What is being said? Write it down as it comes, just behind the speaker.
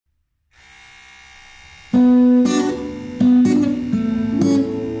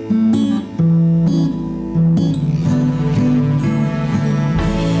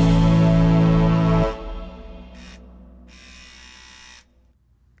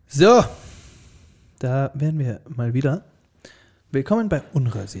So, da wären wir mal wieder. Willkommen bei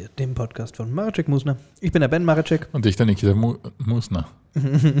Unrasiert, dem Podcast von Mareczek Musner. Ich bin der Ben Mareczek. Und ich der Nikita Musner.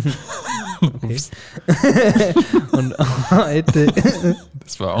 Okay. Und heute...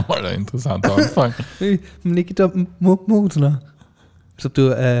 Das war auch mal ein interessanter Anfang. Nikita Musner. Als ob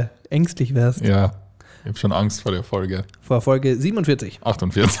du ängstlich wärst. Ja, ich habe schon Angst vor der Folge. Vor Folge 47.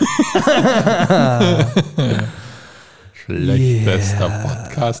 48. Schlechtester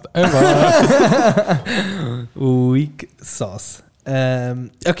Podcast ever. Weak Sauce.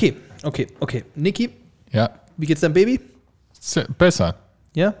 Okay. Niki, Ja, wie geht's deinem Baby? besser.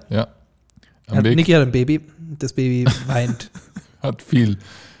 Ja? Ja. Am Weg Niki hat ein Baby. Das Baby weint. hat viel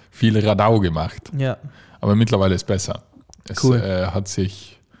Radau gemacht. Ja. Aber mittlerweile ist besser. Es Cool. Hat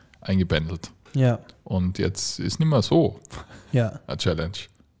sich eingependelt. Ja. Und jetzt ist nicht mehr so Ja. eine Challenge.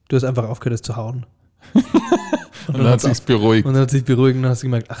 Du hast einfach aufgehört, es zu hauen. Und dann hat sich's beruhigt. Und dann hat sich beruhigt und dann hast du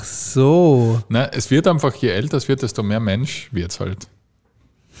gemerkt, ach so. Na, es wird einfach, je älter es wird, desto mehr Mensch wird es halt.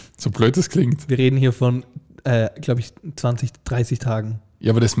 So blöd es klingt. Wir reden hier von, glaube ich, 20, 30 Tagen.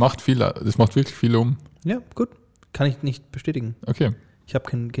 Ja, aber das macht wirklich viel um. Ja, gut. Kann ich nicht bestätigen. Okay. Ich habe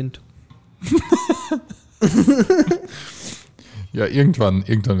kein Kind. Ja, irgendwann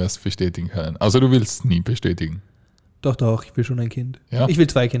wirst du bestätigen können. Also du willst nie bestätigen. Doch, ich will schon ein Kind. Ja? Ich will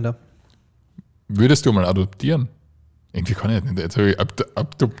 2 Kinder. Würdest du mal adoptieren? Irgendwie kann ich nicht. Jetzt habe ich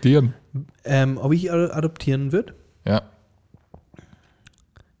adoptieren. Ob ich adoptieren würde? Ja.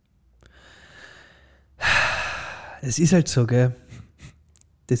 Es ist halt so, gell?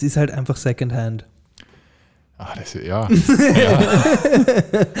 Das ist halt einfach Secondhand. Ah, das ist, ja.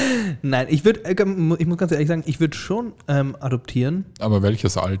 Nein, ich muss ganz ehrlich sagen, ich würde schon adoptieren. Aber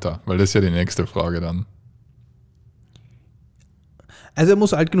welches Alter? Weil das ist ja die nächste Frage dann. Also er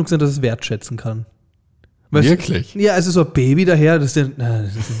muss alt genug sein, dass es wertschätzen kann. Wirklich? Ja, also so ein Baby daher, das ist na,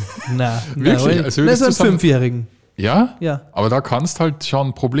 Wirklich? Also das würdest ist du ein sagen- 5-Jährigen. Ja? Ja. Aber da kannst halt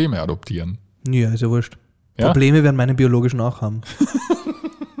schon Probleme adoptieren. Ja, ist ja wurscht. Ja? Probleme werden meine biologischen auch haben.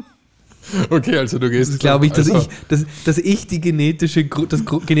 Okay, also du gehst... Das glaube ich, also, dass ich das genetische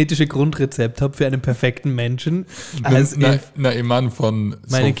Grundrezept habe für einen perfekten Menschen. Als ich meine von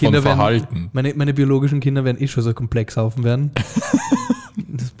Verhalten. Meine biologischen Kinder werden schon so Komplexhaufen werden.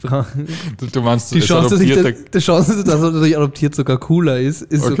 Du meinst, Die es Chance, adoptierte- dass ich adoptiert sogar cooler ist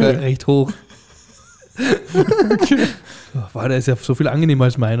Okay. sogar recht hoch. Okay. Wow, der ist ja so viel angenehmer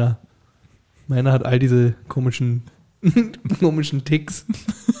als meiner. Meiner hat all diese komischen Ticks.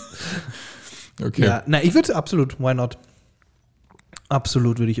 Okay. Ja, nein, ich würde absolut, why not?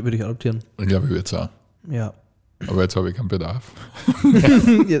 Absolut würde ich adoptieren. Ich glaube, ich würde es auch. Ja. Aber jetzt habe ich keinen Bedarf.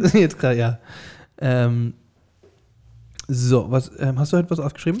 jetzt gerade, ja. So, was hast du heute was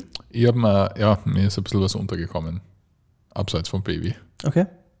aufgeschrieben? Ich habe mir ist ein bisschen was untergekommen. Abseits vom Baby. Okay.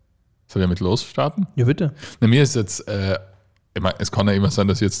 Soll ich damit losstarten? Ja, bitte. Na, mir ist jetzt, ich meine, es kann ja immer sein,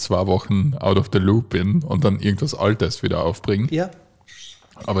 dass ich jetzt 2 Wochen out of the loop bin und dann irgendwas Altes wieder aufbringe. Ja.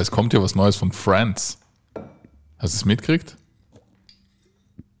 Aber es kommt ja was Neues von Friends. Hast du es mitgekriegt?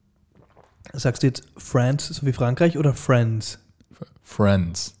 Sagst du jetzt France, so wie Frankreich, oder Friends?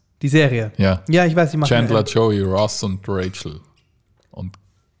 Friends. Die Serie? Ja. Ja, ich weiß, die machen... Chandler, Joey, Ross und Rachel. Und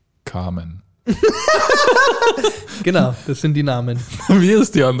Carmen. Genau, das sind die Namen. Wie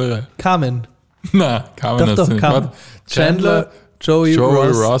ist die andere? Carmen. Na, Carmen Doch, hast du nicht. Carmen. Warte. Chandler, Joey,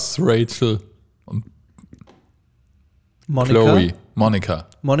 Ross, Rachel und Monica. Chloe. Monica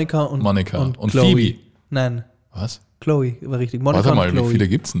und Chloe. Phoebe. Nein, Was? Chloe war richtig. Monica Warte mal, und Chloe. wie viele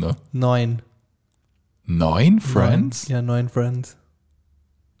gibt es denn da? 9. 9 Friends? Ja, 9 Friends.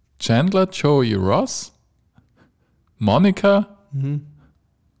 Chandler, Joey, Ross, Monica,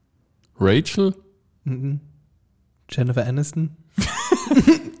 Rachel, Jennifer Aniston.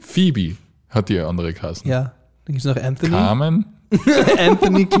 Phoebe hat die andere Kassen. Ja, dann gibt es noch Anthony. Carmen.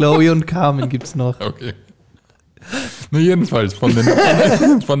 Anthony, Chloe und Carmen gibt es noch. Okay. Nur jedenfalls von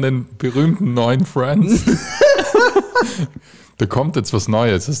den berühmten 9 Friends. Da kommt jetzt was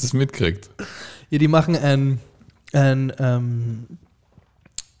Neues. Hast du das mitgekriegt? Ja, die machen eine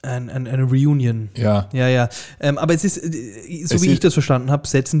Reunion. Ja. Ja. Aber es ist, so wie ich das verstanden habe,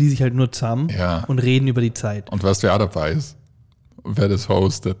 setzen die sich halt nur zusammen Ja. und reden über die Zeit. Und weißt du, wer auch dabei ist? Und wer das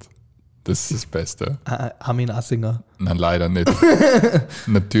hostet? Das ist das Beste. Armin Assinger. Nein, leider nicht.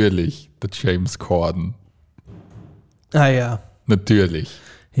 Natürlich, der James Corden. Ah ja. Natürlich.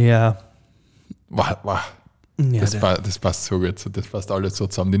 Ja. Wow. Ja, Das passt so gut. Das passt alles so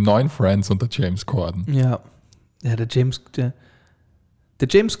zusammen. Die 9 Friends und der James Corden. ja, der James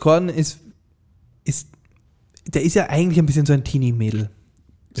Corden der ist ja eigentlich ein bisschen so ein Teenie-Mädel.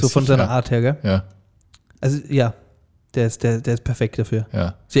 So Ist von sicher. seiner Art her, gell? Ja. Also, ja. Der ist perfekt dafür.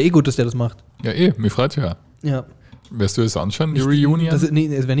 Ja. Ist ja eh gut, dass der das macht. Ja, mich freut ja. Ja. Wirst du das anschauen, die Reunion? Es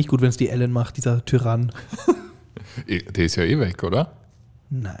wäre nicht gut, wenn es die Ellen macht, dieser Tyrann. Der ist ja eh weg, oder?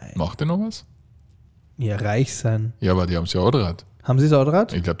 Nein. Macht der noch was? Ja, reich sein. Ja, aber die haben es ja auch draht. Haben sie es auch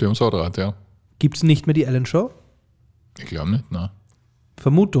draht? Ich glaube, die haben es auch draht, ja. Gibt es nicht mehr die Ellen-Show? Ich glaube nicht, ne.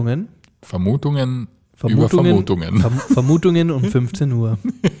 Vermutungen über Vermutungen. Vermutungen um 15 Uhr.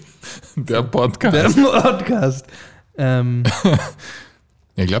 Der Podcast. Der Podcast.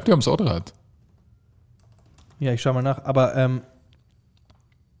 Ich glaube, die haben es auch draht. Ja, ich schau mal nach. Aber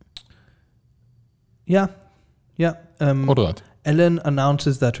ja. Auch draht. Ellen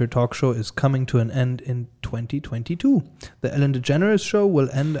announces that her talk show is coming to an end in 2022. The Ellen DeGeneres Show will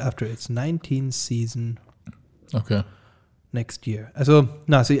end after its 19th season Okay. next year.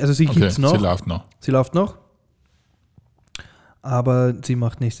 Sie gibt's noch. Sie läuft noch. Aber sie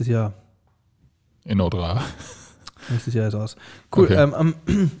macht nächstes Jahr. In Odra. Nächstes Jahr ist aus. Cool.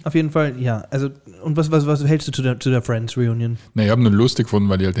 Okay. Auf jeden Fall, ja. Also, und was hältst du zu der Friends Reunion? Ich habe nur lustig gefunden,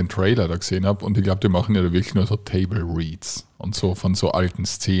 weil ich halt den Trailer da gesehen habe und ich glaube, die machen ja da wirklich nur so Table Reads und so von so alten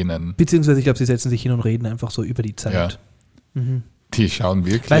Szenen. Beziehungsweise, ich glaube, sie setzen sich hin und reden einfach so über die Zeit. Ja. Mhm. Die schauen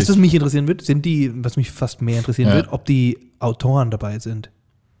wirklich. Weißt du, was mich interessieren wird? Was mich fast mehr interessieren wird, ob die Autoren dabei sind.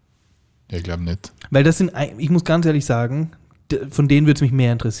 Ja, ich glaube nicht. Weil ich muss ganz ehrlich sagen, von denen würde es mich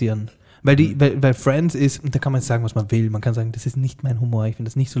mehr interessieren. Weil Friends ist, da kann man jetzt sagen, was man will. Man kann sagen, das ist nicht mein Humor, ich finde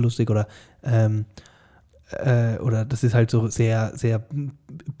das nicht so lustig oder das ist halt so sehr, sehr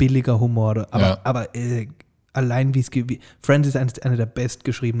billiger Humor. Aber allein Friends ist eine der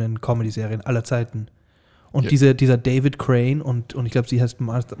bestgeschriebenen Comedy-Serien aller Zeiten. Und dieser David Crane und ich glaube, sie heißt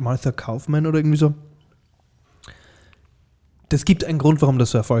Martha Kaufman oder irgendwie so. Das gibt einen Grund, warum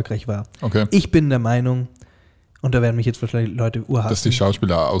das so erfolgreich war. Okay. Ich bin der Meinung, und da werden mich jetzt wahrscheinlich Leute urhassen. Dass die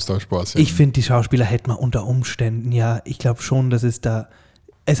Schauspieler austauschbar sind. Ich finde, die Schauspieler hätten man unter Umständen, ja, ich glaube schon, dass es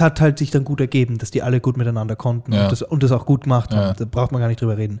hat halt sich dann gut ergeben, dass die alle gut miteinander konnten und das auch gut gemacht haben. Da braucht man gar nicht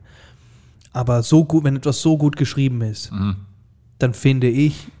drüber reden. Aber so gut, wenn etwas so gut geschrieben ist, dann finde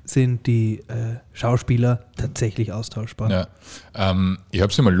ich, sind die Schauspieler tatsächlich austauschbar. Ja. Ich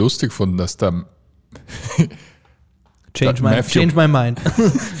habe es immer lustig gefunden, dass da Change my mind.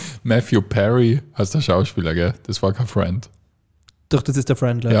 Matthew Perry heißt der Schauspieler, gell? Das war kein Friend. Doch, das ist der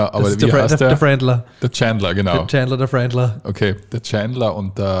Friendler. Ja, aber das ist der Friendler. Der Chandler, genau. Der Friendler. Okay, der Chandler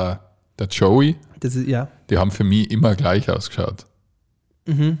und der Joey, das ist, ja. Die haben für mich immer gleich ausgeschaut.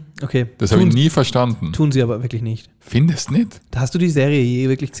 Mhm, okay. Das habe ich nie verstanden. Tun sie aber wirklich nicht. Findest du nicht? Hast du die Serie je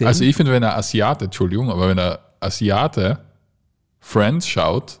wirklich gesehen? Also ich finde, wenn ein Asiate Friends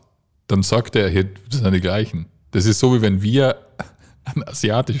schaut, dann sagt er, hey, das sind die gleichen. Das ist so, wie wenn wir einen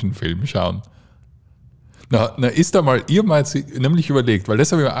asiatischen Film schauen. Na ist da mal, ihr mal nämlich überlegt, weil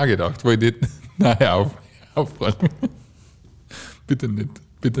das habe ich mir auch gedacht, weil ich nicht, auf. Bitte nicht.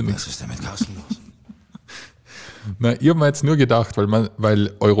 Was ist denn mit Carsten los? Ich habe mir jetzt nur gedacht,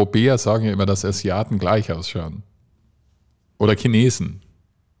 weil Europäer sagen ja immer, dass Asiaten gleich ausschauen. Oder Chinesen.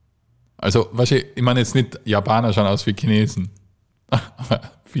 Also, ich meine jetzt nicht, Japaner schauen aus wie Chinesen. Aber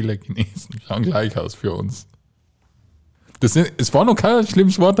viele Chinesen schauen gleich aus für uns. Es war noch kein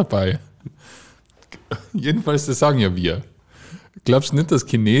schlimmes Wort dabei. Jedenfalls, das sagen ja wir. Glaubst du nicht, dass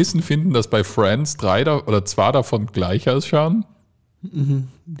Chinesen finden, dass bei Friends 3 oder 2 davon gleich ausschauen?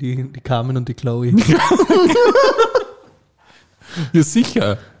 Die Carmen und die Chloe. Ja,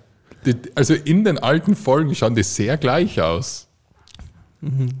 sicher. Also in den alten Folgen schauen die sehr gleich aus.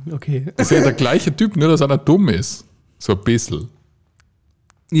 Okay. Das ist ja der gleiche Typ, nur dass einer dumm ist. So ein bisschen.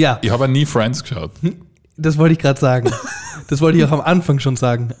 Ja. Ich habe nie Friends geschaut. Das wollte ich gerade sagen. Das wollte ich auch am Anfang schon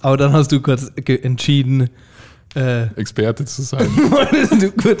sagen. Aber dann hast du kurz entschieden, Experte zu sein. Wolltest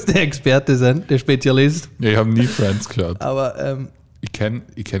du kurz der Experte sein, der Spezialist? Ja, ich habe nie Friends geschaut. Aber ich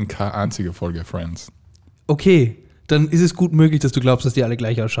kenn keine einzige Folge Friends. Okay, dann ist es gut möglich, dass du glaubst, dass die alle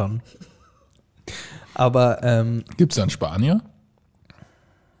gleich ausschauen. Aber gibt es einen Spanier?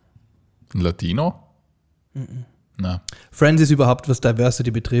 Ein Latino? Na. Friends ist überhaupt, was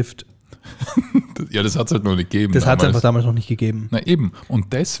Diversity betrifft. Ja, das hat es halt noch nicht gegeben. Das hat es einfach damals noch nicht gegeben. Na eben,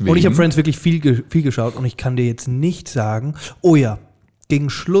 und deswegen... Und ich habe Friends wirklich viel geschaut und ich kann dir jetzt nicht sagen, oh ja,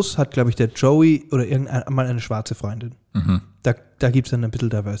 gegen Schluss hat, glaube ich, der Joey oder irgendwann mal eine schwarze Freundin. Mhm. Da gibt es dann ein bisschen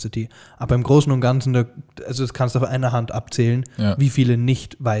Diversity. Aber im Großen und Ganzen, also das kannst du auf einer Hand abzählen, wie viele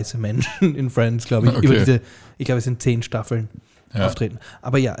nicht weiße Menschen in Friends, glaube ich, Okay. Ich glaube, es sind 10 Staffeln auftreten.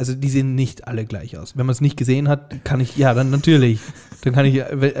 Aber ja, also die sehen nicht alle gleich aus. Wenn man es nicht gesehen hat, kann ich, ja, dann natürlich. Dann kann ich,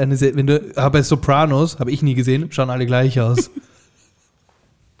 bei Sopranos, habe ich nie gesehen, schauen alle gleich aus.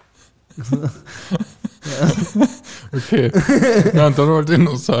 Okay. Ja, und dann wollte ich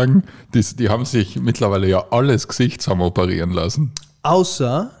noch sagen, die haben sich mittlerweile ja alles Gesicht haben operieren lassen.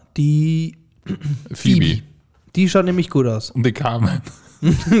 Außer die Phoebe. Die schaut nämlich gut aus. Und die Carmen.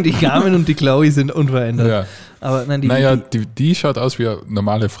 Die Carmen und die Chloe sind unverändert. Ja. Aber nein, die schaut aus wie eine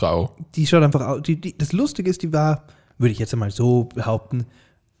normale Frau. Die schaut einfach aus. Das Lustige ist, die war, würde ich jetzt einmal so behaupten,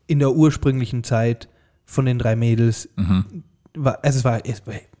 in der ursprünglichen Zeit von den 3 Mädels, würde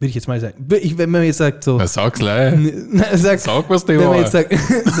ich jetzt mal sagen, wenn man jetzt sagt so. Na, sag's gleich. Sag, was die war. Ich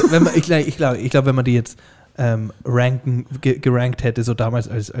glaube, wenn man die jetzt gerankt hätte, so damals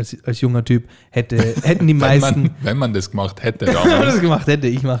als junger Typ, hätten die meisten. Wenn man das gemacht hätte, damals. Wenn man das gemacht hätte,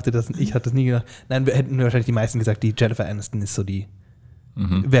 ich hatte das nie gemacht. Nein, hätten wahrscheinlich die meisten gesagt, die Jennifer Aniston ist so die,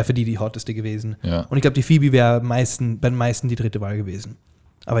 wäre für die hotteste gewesen. Ja. Und ich glaube, die Phoebe wäre bei den meisten die 3. Wahl gewesen.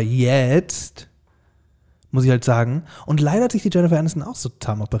 Aber jetzt muss ich halt sagen, und leider hat sich die Jennifer Aniston auch so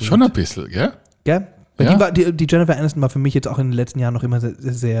zahm operiert. Schon ein bisschen, gell? Gell? Weil die Jennifer Aniston war für mich jetzt auch in den letzten Jahren noch immer sehr,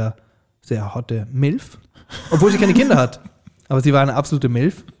 sehr, sehr hotte Milf. Obwohl sie keine Kinder hat. Aber sie war eine absolute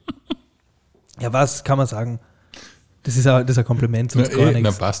Milf. Ja, was kann man sagen? Das ist ein Kompliment, sonst gar nichts.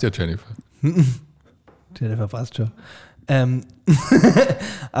 Na, passt ja, Jennifer. Jennifer passt schon.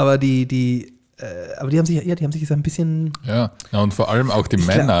 Aber die haben sich jetzt ein bisschen... Ja, und vor allem auch die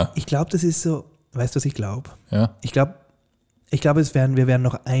Männer. Ich glaube, das ist so... Weißt du, was ich glaube? Ja. Ich glaube, wir werden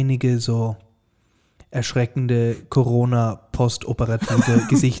noch einige so erschreckende Corona-postoperative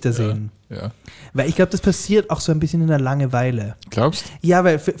Gesichter sehen. Ja. Weil ich glaube, das passiert auch so ein bisschen in der Langeweile. Glaubst du? Ja,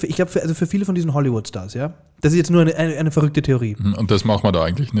 weil ich glaube, für viele von diesen Hollywood-Stars, ja, das ist jetzt nur eine verrückte Theorie. Und das machen wir da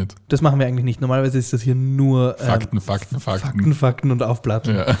eigentlich nicht. Das machen wir eigentlich nicht. Normalerweise ist das hier nur Fakten und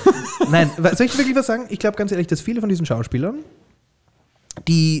Aufblasen. Ja. Nein, soll ich wirklich was sagen? Ich glaube ganz ehrlich, dass viele von diesen Schauspielern,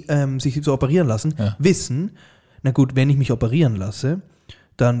 die sich so operieren lassen, wissen, na gut, wenn ich mich operieren lasse,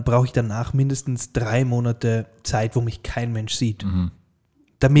 dann brauche ich danach mindestens 3 Monate Zeit, wo mich kein Mensch sieht.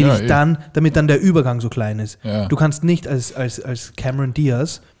 Damit dann der Übergang so klein ist. Ja. Du kannst nicht als Cameron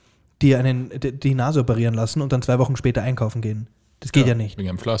Diaz dir die Nase operieren lassen und dann 2 Wochen später einkaufen gehen. Das geht ja nicht. Wegen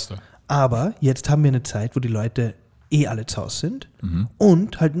einem Pflaster. Aber jetzt haben wir eine Zeit, wo die Leute alle zu Hause sind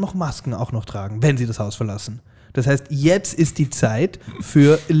und halt noch Masken auch noch tragen, wenn sie das Haus verlassen. Das heißt, jetzt ist die Zeit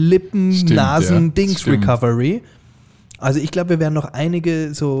für Lippen-Nasen-Dings-Recovery. Also ich glaube, wir werden noch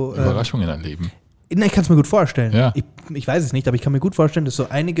einige so... Überraschungen erleben. Nein, ich kann es mir gut vorstellen. Ja. Ich weiß es nicht, aber ich kann mir gut vorstellen, dass so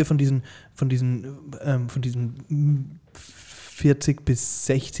einige von diesen 40 bis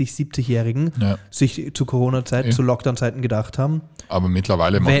 60, 70-Jährigen sich zu Corona-Zeiten, zu Lockdown-Zeiten gedacht haben. Aber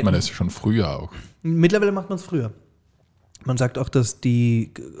mittlerweile macht man es schon früher auch. Mittlerweile macht man es früher. Man sagt auch, dass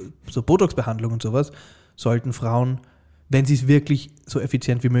die so Botox-Behandlung und sowas sollten Frauen, wenn sie es wirklich so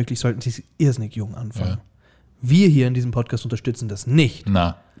effizient wie möglich, sollten sie es irrsinnig jung anfangen. Ja. Wir hier in diesem Podcast unterstützen das nicht.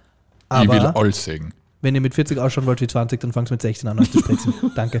 Na, aber ich will alles sagen. Wenn ihr mit 40 ausschauen wollt wie 20, dann fangt mit 16 an, euch zu spritzen.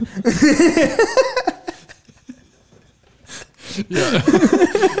 Danke. Ja.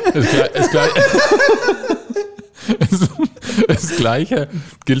 Das Gleiche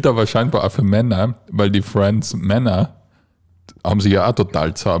gilt aber scheinbar auch für Männer, weil die Friends Männer haben sich ja auch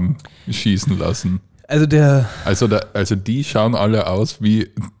total zusammen schießen lassen. Also die schauen alle aus wie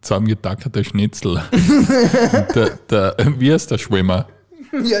zusammengetackerte Schnitzel. Wie heißt der Schwimmer?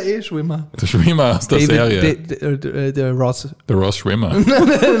 Ja, Schwimmer. Der Schwimmer aus der Serie. Der Ross. Der Ross Schwimmer.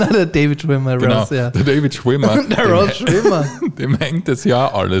 Der David Schwimmer, genau, Ross, ja. Der David Schwimmer. Der Ross Schwimmer. Dem hängt das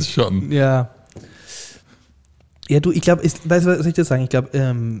ja alles schon. Ja. Ja, du, ich glaube, weißt du, was soll ich dir sagen? Ich glaube,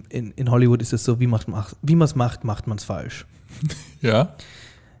 in Hollywood ist es so, wie man es macht man es falsch. Ja?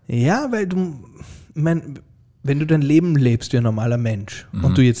 Ja, weil wenn du dein Leben lebst wie ein normaler Mensch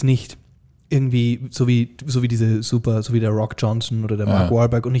und du jetzt nicht irgendwie, so wie der Rock Johnson oder der Mark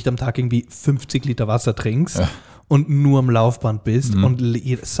Wahlberg und nicht am Tag irgendwie 50 Liter Wasser trinkst und nur am Laufband bist und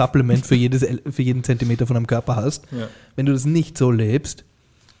Supplement für jeden Zentimeter von deinem Körper hast. Ja. Wenn du das nicht so lebst,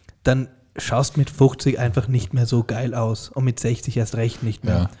 dann schaust mit 50 einfach nicht mehr so geil aus und mit 60 erst recht nicht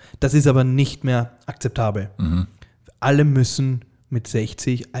mehr. Ja. Das ist aber nicht mehr akzeptabel. Alle müssen mit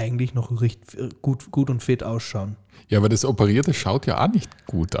 60 eigentlich noch richtig gut und fit ausschauen. Ja, aber das Operierte schaut ja auch nicht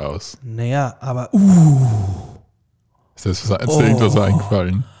gut aus. Naja, aber Ist dir irgendwas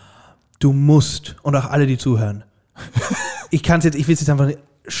eingefallen? Du musst, und auch alle, die zuhören, ich will es jetzt einfach nicht,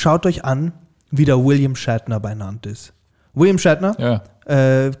 schaut euch an, wie der William Shatner benannt ist. William Shatner,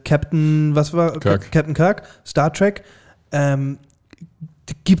 Captain Kirk, Star Trek,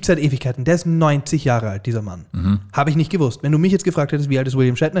 gibt es seit Ewigkeiten. Der ist 90 Jahre alt, dieser Mann. Habe ich nicht gewusst. Wenn du mich jetzt gefragt hättest, wie alt ist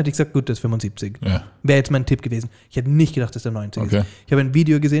William Shatner, hätte ich gesagt, gut, der ist 75. Ja. Wäre jetzt mein Tipp gewesen. Ich hätte nicht gedacht, dass der 90 ist. Ich habe ein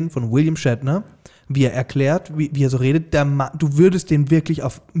Video gesehen von William Shatner, wie er erklärt, wie er so redet. Du würdest den wirklich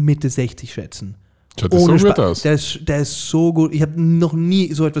auf Mitte 60 schätzen. Schaut das so gut aus? Der ist so gut. Ich habe noch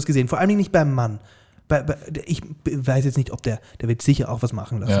nie so etwas gesehen. Vor allem nicht beim Mann. Ich weiß jetzt nicht, ob der wird sicher auch was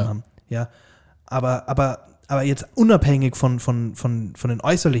machen lassen haben. Ja. Aber jetzt unabhängig von den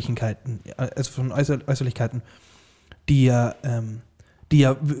Äußerlichkeiten, die ja,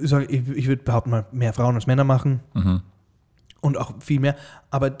 ich würde behaupten, mal mehr Frauen als Männer machen. Und auch viel mehr.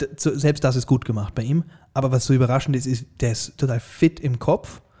 Aber selbst das ist gut gemacht bei ihm. Aber was so überraschend ist, der ist total fit im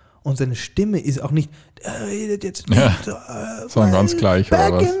Kopf. Und seine Stimme ist auch nicht, der redet jetzt nicht so, sondern ganz gleich,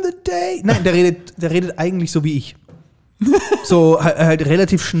 back oder was? in the day. Nein, der redet eigentlich so wie ich. So halt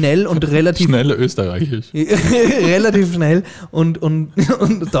relativ schnell und relativ... Schnell österreichisch. relativ schnell und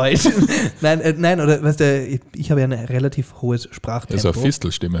deutsch. Nein, oder weißt du, ich habe ja eine relativ hohes Sprachtempo. So eine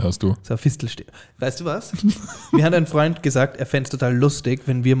Fistelstimme hast du. So eine Fistelstimme. Weißt du was? Mir hat ein Freund gesagt, er fände es total lustig,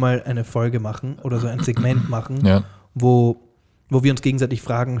 wenn wir mal eine Folge machen oder so ein Segment machen, wo wir uns gegenseitig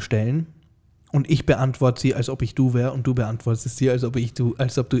Fragen stellen und ich beantworte sie, als ob ich du wäre und du beantwortest sie, als ob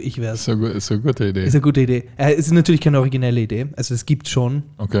du ich wärst. Ist eine gute Idee. Ist eine gute Idee. Es ist natürlich keine originelle Idee. Also es gibt schon.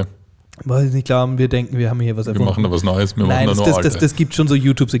 Okay. Weil sie nicht glauben, wir denken, wir haben hier was erfunden. Wir machen da was Neues, wir Nein, machen da nur alte. das gibt schon so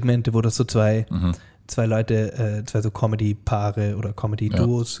YouTube-Segmente, wo das so zwei Leute, zwei so Comedy-Paare oder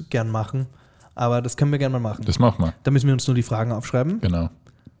Comedy-Duos gern machen. Aber das können wir gerne mal machen. Das machen wir. Da müssen wir uns nur die Fragen aufschreiben. Genau.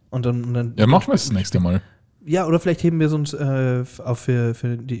 Und dann ja, machen wir es das nächste Mal. Ja, oder vielleicht heben wir es uns auf für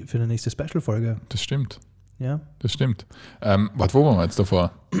eine nächste Special-Folge. Das stimmt. Ja. Das stimmt. Warte, wo waren wir jetzt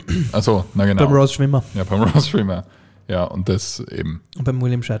davor? Achso, na genau. Beim Ross Schwimmer. Ja, beim Ross Schwimmer. Ja, und das eben. Und beim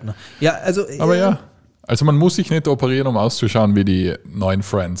William Shatner. Ja, also. Aber ja, also man muss sich nicht operieren, um auszuschauen wie die neuen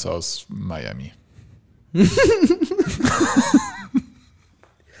Friends aus Miami.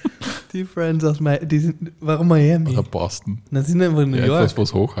 Die Friends aus Miami, warum Miami? Oder Boston. Das sind einfach in New York. Etwas,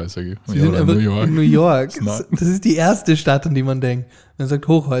 was Hochhäuser gibt. Sie sind einfach in New York. Das ist die erste Stadt, an die man denkt. Man sagt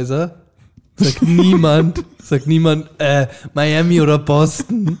Hochhäuser, sagt niemand Miami oder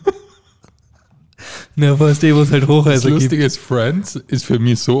Boston. Na, weißt du, wo es halt Hochhäuser gibt. Das Lustige ist, Friends ist für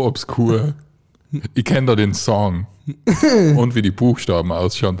mich so obskur. Ich kenne da den Song und wie die Buchstaben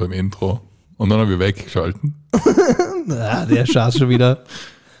ausschauen beim Intro. Und dann habe ich weggeschalten. Der schaut schon wieder.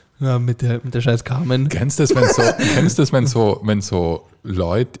 Ja, mit der scheiß Carmen. Kennst du das, wenn so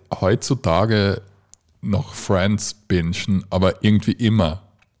Leute heutzutage noch Friends bingen, aber irgendwie immer?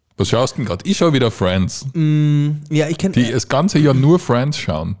 Was schaust du denn gerade? Ich schaue wieder Friends. Ja, ich kenne... Die das ganze Jahr nur Friends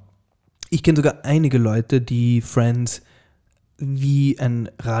schauen. Ich kenne sogar einige Leute, die Friends wie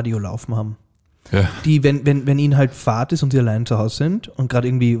ein Radio laufen haben. Ja. Die, wenn ihnen halt Fahrt ist und sie allein zu Hause sind und gerade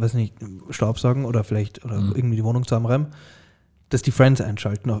irgendwie, weiß nicht, Staubsaugen oder irgendwie die Wohnung zusammenräumen, dass die Friends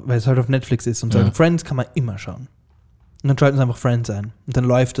einschalten, weil es halt auf Netflix ist und sagen, Friends kann man immer schauen. Und dann schalten sie einfach Friends ein. Und dann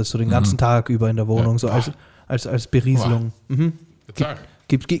läuft das so den ganzen Tag über in der Wohnung, so als Berieselung. Mhm. Klar.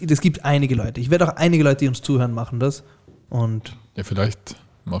 Es gibt einige Leute. Ich werde auch einige Leute, die uns zuhören, machen das. Und ja, vielleicht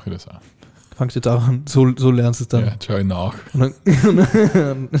mache ich das auch. Fangst jetzt auch an, so lernst du es dann. Ja, schau ich nach.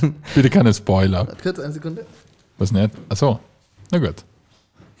 Bitte keine Spoiler. Kurz, eine Sekunde. Was nicht? Achso, na gut.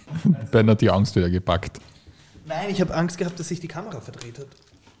 Ben hat die Angst wieder gepackt. Nein, ich habe Angst gehabt, dass sich die Kamera verdreht hat.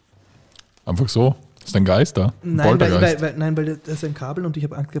 Einfach so? Ist ein Geist da? Nein, weil das ist ein Kabel und ich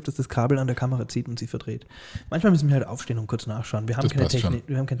habe Angst gehabt, dass das Kabel an der Kamera zieht und sie verdreht. Manchmal müssen wir halt aufstehen und kurz nachschauen. Wir haben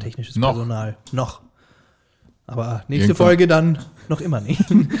kein technisches Personal. Noch. Aber nächste Folge dann noch immer nicht.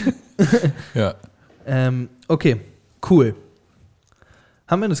 Ja. Okay, cool.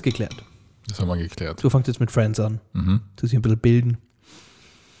 Haben wir das geklärt? Das haben wir geklärt. Du fängst jetzt mit Friends an. Du sich ein bisschen bilden.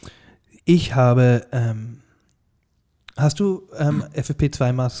 Ich habe... hast du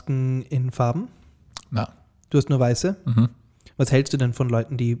FFP2-Masken in Farben? Na. Du hast nur weiße? Was hältst du denn von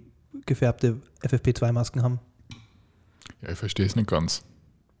Leuten, die gefärbte FFP2-Masken haben? Ja, ich verstehe es nicht ganz.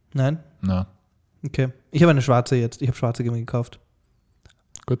 Nein? Na. Okay. Ich habe eine schwarze jetzt. Ich habe schwarze gekauft.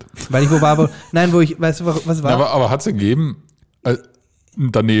 Gut. Weil ich wo war, weißt du, was war? Na, aber hat es gegeben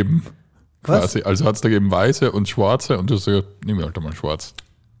daneben quasi. Was? Also hat es da gegeben weiße und schwarze und du hast gesagt, nehmen wir halt mal schwarz.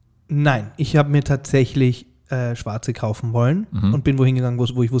 Nein, ich habe mir tatsächlich schwarze kaufen wollen und bin wohin gegangen,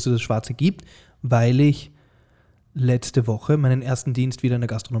 wo ich wusste, dass es schwarze gibt, weil ich letzte Woche meinen ersten Dienst wieder in der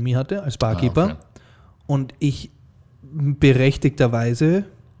Gastronomie hatte, als Barkeeper. Okay. Und ich berechtigterweise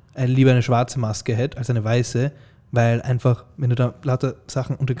lieber eine schwarze Maske hätte als eine weiße, weil einfach, wenn du da lauter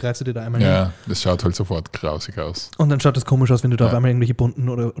Sachen untergreifst du dir da einmal hin. Ja, das schaut halt sofort grausig aus. Und dann schaut das komisch aus, wenn du da auf einmal irgendwelche bunten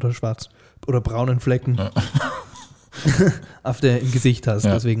oder schwarz oder braunen Flecken im Gesicht hast.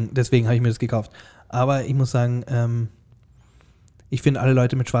 Ja. Deswegen habe ich mir das gekauft. Aber ich muss sagen, ich finde, alle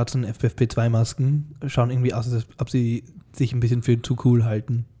Leute mit schwarzen FFP2-Masken schauen irgendwie aus, als ob sie sich ein bisschen für zu cool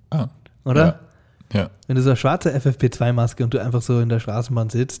halten. Ah. Oder? Ja. Wenn du so eine schwarze FFP2-Maske und du einfach so in der Straßenbahn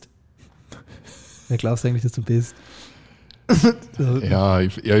sitzt, Wer glaubst du eigentlich, dass du bist? So. Ja,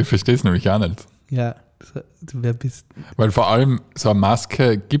 ich verstehe es nämlich auch nicht. Ja, wer bist du? Weil vor allem so eine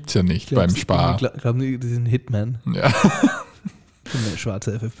Maske gibt es ja nicht beim Spar. Glauben die, das ist ein Hitman? Ja. Eine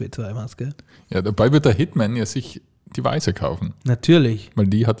schwarze FFP2-Maske. Ja, dabei wird der Hitman ja sich die weiße kaufen. Natürlich. Weil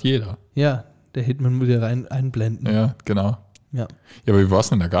die hat jeder. Ja, der Hitman muss ja rein einblenden. Ja, genau. Ja. Ja, aber wie war es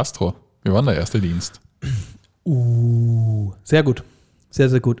denn in der Gastro? Wie war denn der erste Dienst? Sehr gut. Sehr,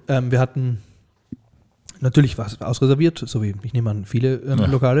 sehr gut. Wir hatten natürlich was ausreserviert, so wie ich nehme an viele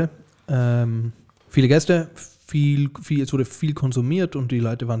Lokale. Viele Gäste, es wurde viel konsumiert und die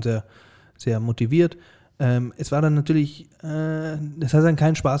Leute waren sehr, sehr motiviert. Es war dann natürlich, es hat dann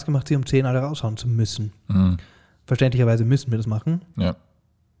keinen Spaß gemacht, sie um 10 alle raushauen zu müssen. Mhm. Verständlicherweise müssen wir das machen. Ja.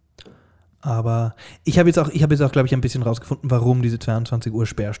 Aber ich habe jetzt auch, glaube ich, ein bisschen rausgefunden, warum diese 22 Uhr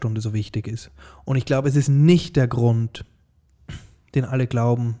Sperrstunde so wichtig ist. Und ich glaube, es ist nicht der Grund, den alle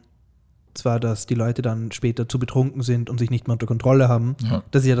glauben, zwar, dass die Leute dann später zu betrunken sind und sich nicht mehr unter Kontrolle haben. Ja.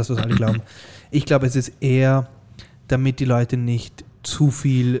 Das ist ja das, was alle glauben. Ich glaube, es ist eher, damit die Leute nicht zu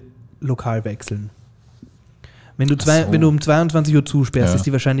viel lokal wechseln. Wenn du um 22 Uhr zusperrst, ist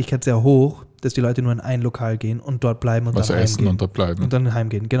die Wahrscheinlichkeit sehr hoch, dass die Leute nur in ein Lokal gehen und dort bleiben und was dann essen heimgehen. Und dort bleiben. Und dann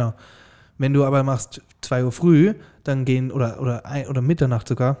heimgehen, genau. Wenn du aber machst 2 Uhr früh, dann gehen, oder Mitternacht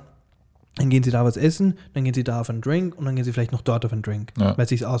sogar, dann gehen sie da was essen, dann gehen sie da auf einen Drink und dann gehen sie vielleicht noch dort auf einen Drink, weil es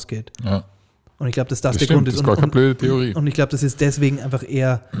sich ausgeht. Ja. Und ich glaube, dass das der stimmt, Grund ist. Das ist gar keine blöde Theorie. Und ich glaube, das ist deswegen einfach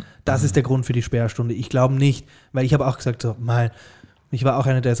eher, das ist der Grund für die Sperrstunde. Ich glaube nicht, weil ich habe auch gesagt, so mal, ich war auch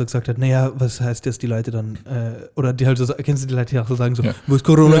einer, der so gesagt hat, naja, was heißt das, die Leute dann, oder die halt so, kennst du die Leute, die auch so sagen, so, wo ist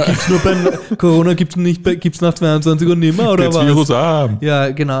Corona, Corona gibt's nach 22 Uhr nicht mehr, oder jetzt was? Virus haben. Ja,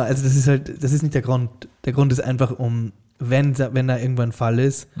 genau, also das ist halt, das ist nicht der Grund. Der Grund ist einfach, wenn da irgendwo ein Fall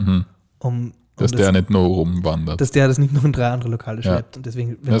ist, dass der nicht nur rumwandert. Dass der das nicht noch in 3 andere Lokale schleppt. Und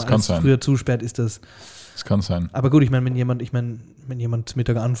deswegen, wenn man alles früher zusperrt, ist das. Das kann sein. Aber gut, ich meine, wenn jemand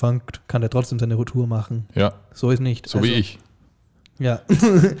Mittag anfängt, kann der trotzdem seine Tour machen. Ja. So ist nicht. So wie ich. Ja.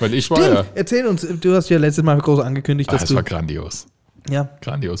 Weil ich war ja. Erzähl uns, du hast ja letztes Mal groß angekündigt, dass das war grandios. Ja.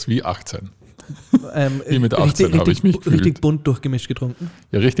 Grandios, wie 18. Wie mit 18 habe ich mich gefühlt. Richtig bunt durchgemischt getrunken.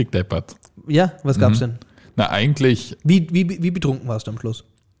 Ja, richtig deppert. Ja, was gab's denn? Na, eigentlich. Wie betrunken warst du am Schluss?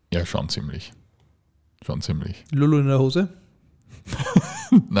 Ja, schon ziemlich. Lulu in der Hose?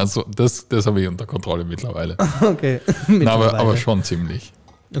 Na, so, das habe ich unter Kontrolle mittlerweile. Okay. Na, aber schon ziemlich.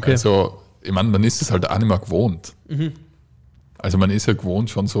 Okay. Also, ich meine, man ist es halt auch nicht mehr gewohnt. Mhm. Also man ist ja gewohnt,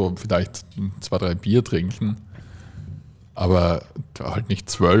 schon so vielleicht 2, 3 Bier trinken, aber halt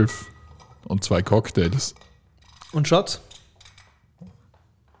nicht 12 und 2 Cocktails. Und Shots?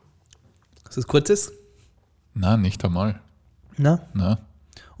 Ist das kurzes? Nein, nicht einmal. Na?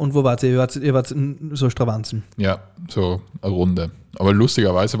 Und wo wart ihr? Ihr wart in so Stravanzen? Ja, so eine Runde. Aber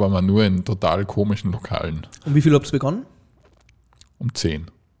lustigerweise waren wir nur in total komischen Lokalen. Um wie viel habt ihr begonnen? Um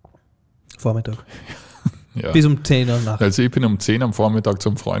 10. Vormittag. Ja. Bis um 10 Uhr nach. Also ich bin um 10 am Vormittag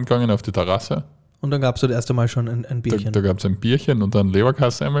zum Freund gegangen auf die Terrasse. Und dann gab es das erste Mal schon ein Bierchen. Da gab es ein Bierchen und dann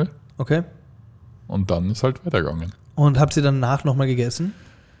Leberkassemmel. Okay. Und dann ist halt weitergegangen. Und habt ihr danach nochmal gegessen?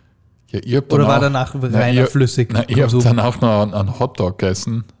 Ja, oder war danach reiner flüssig? Ich habe danach noch einen Hotdog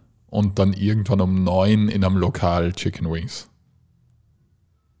gegessen und dann irgendwann um 9 in einem Lokal Chicken Wings.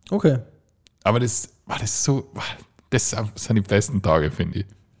 Okay. Aber das sind die besten Tage, finde ich.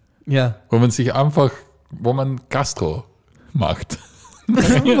 Ja. Wo man Gastro macht.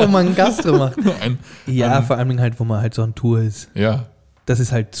 Wo man Gastro macht. Vor allem halt, wo man halt so on Tour ist. Ja. Das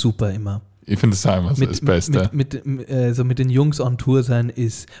ist halt super immer. Ich finde das immer so das Beste. Mit den Jungs on Tour sein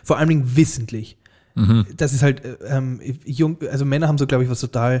ist vor allem wissentlich. Mhm. Das ist halt, also Männer haben so, glaube ich, was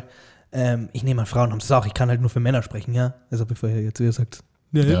total, ich nehme an, Frauen haben es auch, ich kann halt nur für Männer sprechen, ja. Also bevor ihr jetzt wieder sagt,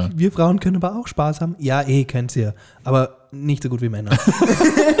 wir Frauen können aber auch Spaß haben. Ja, könnt ihr. Aber nicht so gut wie Männer.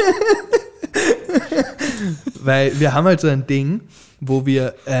 Weil wir haben halt so ein Ding, wo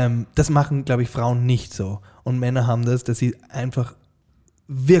wir, das machen, glaube ich, Frauen nicht so. Und Männer haben das, dass sie einfach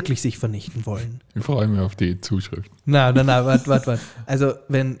wirklich sich vernichten wollen. Ich freue mich auf die Zuschrift. Na, warte. Also,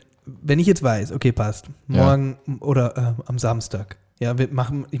 wenn ich jetzt weiß, okay, passt, morgen oder am Samstag, ja, ich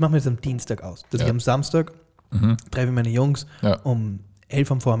mache mir das am Dienstag aus, dass ich am Samstag treffe meine Jungs um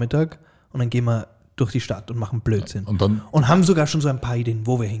 11 am Vormittag und dann gehen wir durch die Stadt und machen Blödsinn. Und haben sogar schon so ein paar Ideen,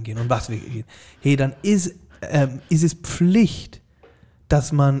 wo wir hingehen und was wir gehen. Hey, dann ist es Pflicht,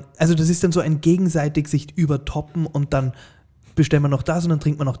 dass man, also das ist dann so ein gegenseitig sich übertoppen und dann bestellen wir noch das und dann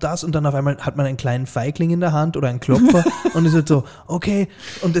trinkt man noch das und dann auf einmal hat man einen kleinen Feigling in der Hand oder einen Klopfer und ist halt so, okay,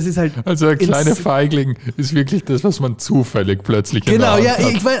 und das ist halt... Also ein kleiner Feigling ist wirklich das, was man zufällig plötzlich in der Hand hat.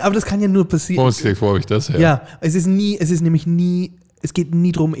 Ich meine, aber das kann ja nur passieren. Wo habe ich das her? Ja, es ist nämlich nie es geht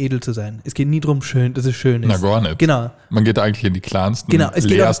nie darum, edel zu sein. Es geht nie darum, dass es schön ist. Na, gar nicht. Genau. Man geht eigentlich in die kleinsten,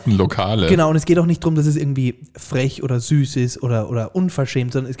 leersten Lokale. Genau, und es geht auch nicht darum, dass es irgendwie frech oder süß ist oder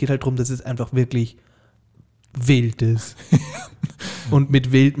unverschämt, sondern es geht halt darum, dass es einfach wirklich wild ist. Und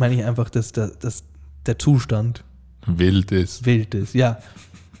mit wild meine ich einfach, dass der Zustand wild ist. Wild ist, ja.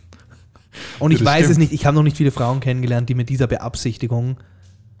 Und ich weiß es nicht, ich habe noch nicht viele Frauen kennengelernt, die mit dieser Beabsichtigung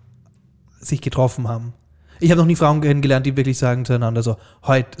sich getroffen haben. Ich habe noch nie Frauen kennengelernt, die wirklich sagen zueinander so,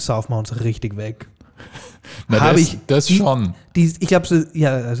 heute saufen wir uns richtig weg. Na, das schon. Ich glaube,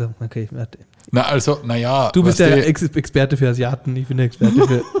 ja, also, okay, warte. Naja. Du bist der Experte für Asiaten, ich bin der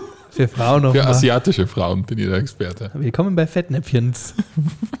Experte für Frauen. Für asiatische Frauen bin ich der Experte. Willkommen bei Fettnäpfchens.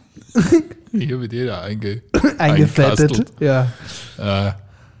 Hier wird jeder eingefettet. Ja.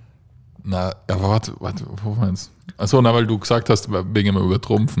 Warte, wo meinst du? Achso, weil du gesagt hast, wegen dem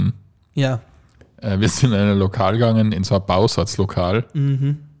Übertrumpfen. Ja. Wir sind in ein Lokal gegangen, in so ein Bausatzlokal.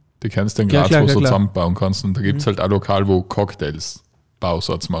 Mhm. Du kennst den Graz, wo du zusammenbauen kannst. Und da gibt es halt ein Lokal, wo Cocktails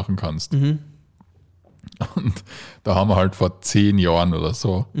Bausatz machen kannst. Mhm. Und da haben wir halt vor 10 Jahren oder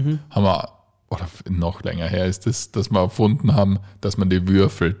so, oder noch länger her ist das, dass wir erfunden haben, dass man die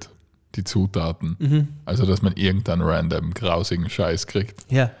würfelt, die Zutaten. Mhm. Also, dass man irgendeinen random grausigen Scheiß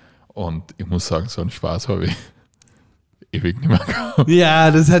kriegt. Ja. Und ich muss sagen, so einen Spaß habe ich ewig nicht mehr gehabt.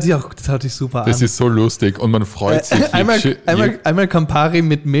 Ja, das hört sich super an. Das ist so lustig und man freut sich. Einmal Campari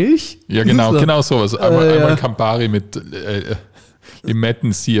mit Milch? Ja, genau sowas. Einmal Campari mit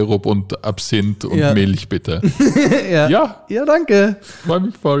Limettensirup und Absinth und Milch, bitte. Ja, danke. Freue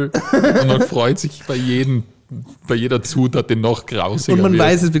mich voll. Und man freut sich bei jeder Zutat, die noch grausiger wird. Und man wird.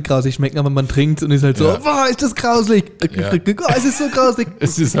 weiß, es wird grausig schmecken, aber man trinkt und ist halt so, wow, ist das grausig. Ja. Oh, es ist so grausig.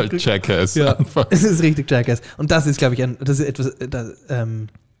 Es ist halt Jackass. Ja, es ist richtig Jackass. Und das ist, glaube ich, das ist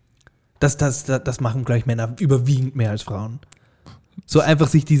etwas, das machen, glaube ich, Männer überwiegend mehr als Frauen. So einfach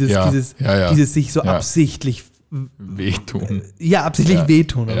sich dieses sich so absichtlich wehtun. Absichtlich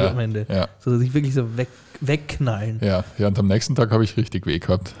wehtun am Ende. Ja. So sich wirklich so wegknallen. Ja, und am nächsten Tag habe ich richtig weh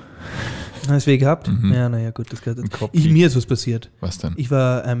gehabt. Hast du weh gehabt? Mhm. Ja, naja, gut, das gehört. Mir ist was passiert. Was denn? Ich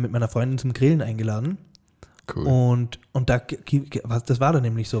war mit meiner Freundin zum Grillen eingeladen. Cool. Und das war dann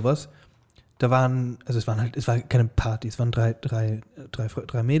nämlich sowas. Es war keine Party, es waren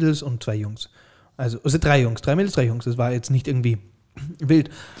drei Mädels und 2 Jungs. Also 3 Jungs, 3 Mädels, 3 Jungs. Das war jetzt nicht irgendwie wild.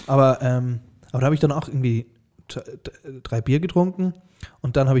 Aber da habe ich dann auch irgendwie 3 Bier getrunken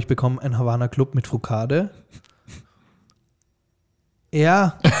und dann habe ich bekommen einen Havana Club mit Frukade.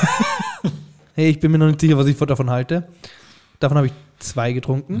 Ja. Hey, ich bin mir noch nicht sicher, was ich davon halte. Davon habe ich 2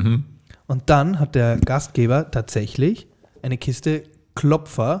 getrunken. Mhm. Und dann hat der Gastgeber tatsächlich eine Kiste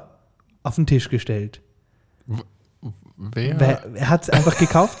Klopfer auf den Tisch gestellt. Wer? Er hat es einfach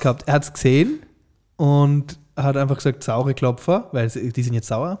gekauft gehabt. Er hat es gesehen und hat einfach gesagt, saure Klopfer, weil die sind jetzt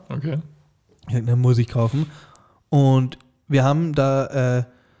sauer. Okay. Dann muss ich kaufen. Und wir haben da,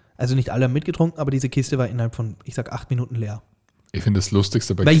 also nicht alle mitgetrunken, aber diese Kiste war innerhalb von, 8 Minuten leer. Ich finde das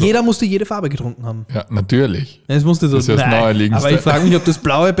Lustigste bei Weil jeder musste jede Farbe getrunken haben. Ja, natürlich. Es musste so, das ist das Naheliegendste. Aber ich frage mich, ob das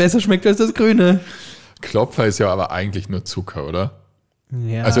Blaue besser schmeckt als das Grüne. Klopfer ist ja aber eigentlich nur Zucker, oder?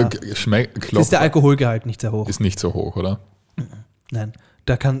 Ja. Also Klopfer ist der Alkoholgehalt nicht sehr hoch. Ist nicht so hoch, oder? Nein.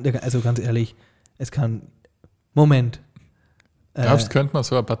 Also ganz ehrlich, es kann... Moment. Glaubst du, könnte man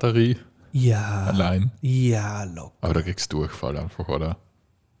so eine Batterie allein? Ja, locker. Aber da kriegst du Durchfall einfach, oder?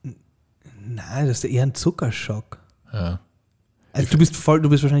 Nein, das ist eher ein Zuckerschock. Ja. Also du bist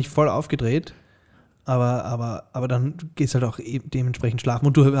wahrscheinlich voll aufgedreht, aber dann gehst halt auch dementsprechend schlafen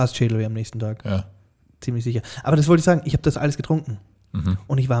und du hast Schädelweh am nächsten Tag. Ja. Ziemlich sicher. Aber das wollte ich sagen, ich habe das alles getrunken. Mhm.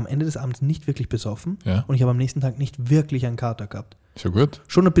 Und ich war am Ende des Abends nicht wirklich besoffen und ich habe am nächsten Tag nicht wirklich einen Kater gehabt. So gut.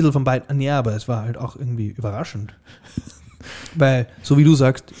 Schon ein bisschen von beiden, ja, aber es war halt auch irgendwie überraschend. Weil, so wie du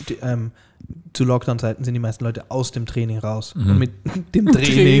sagst, zu Lockdown-Zeiten sind die meisten Leute aus dem Training raus. Und mit dem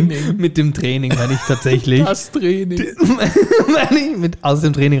Training meine ich tatsächlich. Das Training. Aus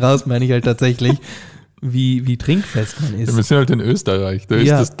dem Training raus meine ich halt tatsächlich, wie trinkfest man ist. Ja, wir sind halt in Österreich, da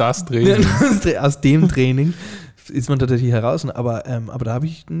ist das Training. Aus dem Training ist man tatsächlich heraus, aber da habe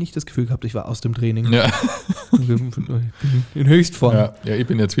ich nicht das Gefühl gehabt, ich war aus dem Training. Ja. Ich bin in Höchstform. Ja, ich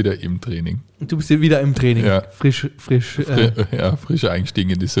bin jetzt wieder im Training. Du bist wieder im Training. Ja. Frisch eingestiegen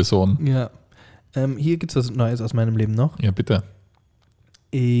in die Saison. Ja. Hier gibt es was Neues aus meinem Leben noch. Ja, bitte.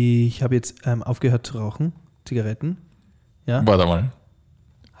 Ich habe jetzt aufgehört zu rauchen, Zigaretten. Ja. Warte mal.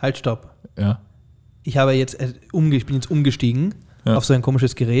 Halt, stopp. Ja. Ich bin jetzt umgestiegen auf so ein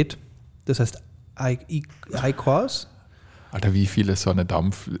komisches Gerät. Das heißt iCourse. Alter, wie viele so eine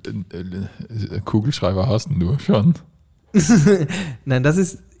Kugelschreiber hast du schon? Nein,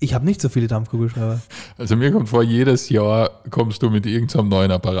 ich habe nicht so viele Dampfkugelschreiber. Also mir kommt vor, jedes Jahr kommst du mit irgendeinem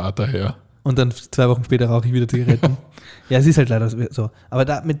neuen Apparat daher. Und dann 2 Wochen später rauche ich wieder Zigaretten. Ja, es ist halt leider so.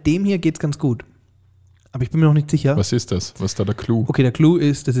 Aber mit dem hier geht es ganz gut. Aber ich bin mir noch nicht sicher. Was ist das? Was ist da der Clou? Okay, der Clou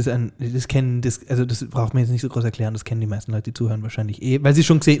ist, das braucht man jetzt nicht so groß erklären, das kennen die meisten Leute, die zuhören wahrscheinlich weil sie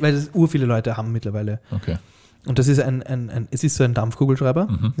schon gesehen, weil das viele Leute haben mittlerweile. Okay. Und das ist es ist so ein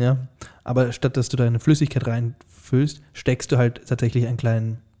Dampfkugelschreiber, ja. Aber statt dass du da eine Flüssigkeit reinfüllst, steckst du halt tatsächlich eine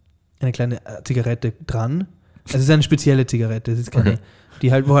kleine Zigarette dran. Also es ist eine spezielle Zigarette, es ist keine,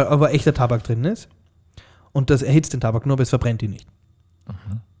 die halt, wo halt aber echter Tabak drin ist. Und das erhitzt den Tabak nur, aber es verbrennt ihn nicht.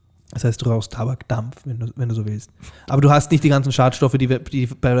 Das heißt, du rauchst Tabakdampf, wenn du so willst. Aber du hast nicht die ganzen Schadstoffe, die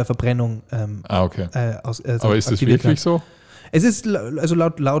bei der Verbrennung okay. Aber ist das wirklich so? Es ist also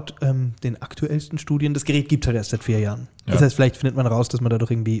laut den aktuellsten Studien, das Gerät gibt es halt erst seit 4 Jahren. Ja. Das heißt, vielleicht findet man raus, dass man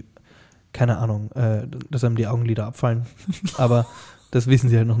dadurch irgendwie, keine Ahnung, dass einem die Augenlider abfallen. Aber das wissen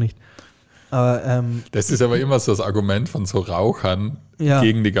sie halt noch nicht. Aber, das ist aber immer so das Argument von so Rauchern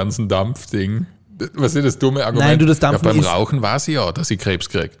gegen die ganzen Dampfdingen. Was ist das dumme Argument? Nein, das Dampfen beim Rauchen weiß ich ja, dass ich Krebs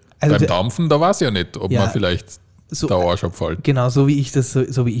kriege. Also beim Dampfen, da weiß ich ja nicht, ob man vielleicht der Arsch abfällt. Genau, so wie ich das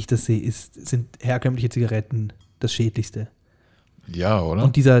sehe, sind herkömmliche Zigaretten das Schädlichste. Ja, oder?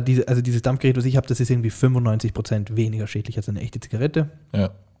 Und dieses Dampfgerät, was ich habe, das ist irgendwie 95% weniger schädlich als eine echte Zigarette. Ja.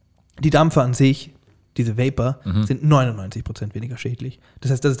 Die Dampfer an sich, diese Vapor, sind 99% weniger schädlich.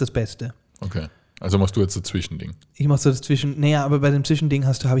 Das heißt, das ist das Beste. Okay. Also machst du jetzt das Zwischending? Ich mache so das aber bei dem Zwischending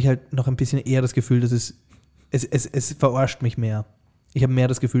habe ich halt noch ein bisschen eher das Gefühl, dass es verarscht mich mehr. Ich habe mehr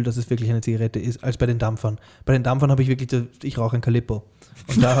das Gefühl, dass es wirklich eine Zigarette ist, als bei den Dampfern. Bei den Dampfern habe ich wirklich, ich rauche ein Calippo.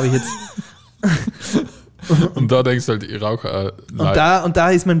 Und da habe ich jetzt... Und da denkst du halt, ich rauche... Und da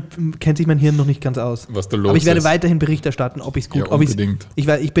kennt sich mein Hirn noch nicht ganz aus. Was da los ist. Aber ich werde weiterhin Bericht erstatten, ob ich es gut... Ja, unbedingt.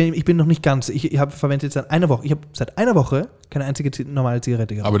 Ich bin noch nicht ganz... Ich habe verwendet seit einer Woche. Ich habe seit einer Woche keine einzige normale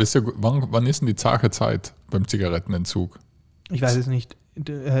Zigarette geraucht. Aber das ist ja... Wann ist denn die zahre Zeit beim Zigarettenentzug? Ich weiß es nicht.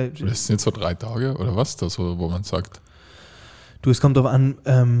 Das sind jetzt so 3 Tage oder was da so, wo man sagt... Es kommt darauf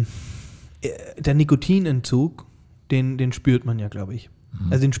an, der Nikotinentzug, den spürt man ja, glaube ich.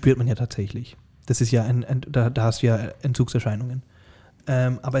 Also den spürt man ja tatsächlich. Das ist ja da hast du ja Entzugserscheinungen.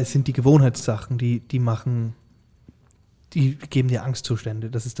 Aber es sind die Gewohnheitssachen, die geben dir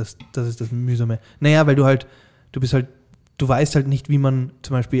Angstzustände. Das ist das Mühsame. Naja, weil du weißt halt nicht, wie man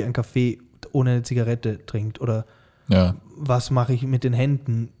zum Beispiel einen Kaffee ohne eine Zigarette trinkt oder was mache ich mit den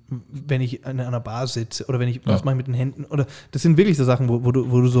Händen, wenn ich an einer Bar sitze oder was mache ich mit den Händen oder das sind wirklich so Sachen, wo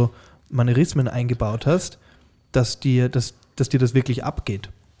du so Manierismen eingebaut hast, dass dir das wirklich abgeht.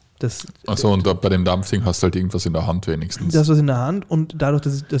 Achso, und bei dem Dampfding hast du halt irgendwas in der Hand wenigstens. Das was in der Hand und dadurch,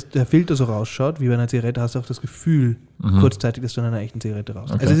 dass der Filter so rausschaut, wie bei einer Zigarette, hast du auch das Gefühl, kurzzeitig, dass du in einer echten Zigarette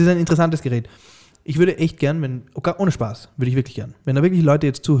rauchst. Okay. Also es ist ein interessantes Gerät. Ich würde echt gern, ohne Spaß, würde ich wirklich gern, wenn da wirklich Leute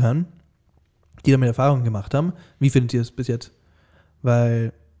jetzt zuhören, die damit Erfahrungen gemacht haben, wie findet ihr es bis jetzt?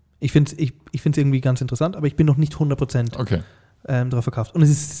 Weil ich finde es irgendwie ganz interessant, aber ich bin noch nicht 100% drauf verkauft. Und es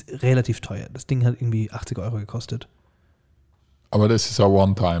ist relativ teuer. Das Ding hat irgendwie 80 € gekostet. Aber das ist ein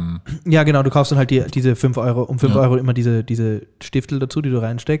One-Time. Ja, genau. Du kaufst dann halt diese 5 €, um 5 € immer diese Stiftel dazu, die du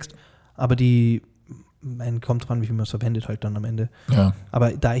reinsteckst. Aber kommt dran, wie viel man es verwendet halt dann am Ende. Ja.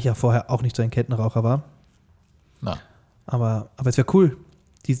 Aber da ich ja vorher auch nicht so ein Kettenraucher war. Na. Aber es wäre cool,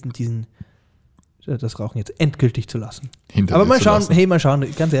 das Rauchen jetzt endgültig zu lassen. Aber mal schauen,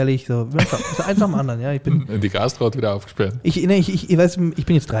 ganz ehrlich, so eins nach dem anderen. Ja, die Gastro hat wieder aufgesperrt. Ich weiß, ich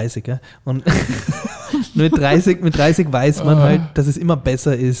bin jetzt 30, ja, und mit 30 weiß man halt, dass es immer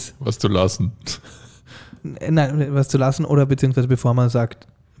besser ist. Was zu lassen. Nein, was zu lassen oder beziehungsweise bevor man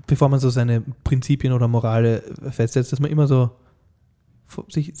so seine Prinzipien oder Morale festsetzt, dass man immer so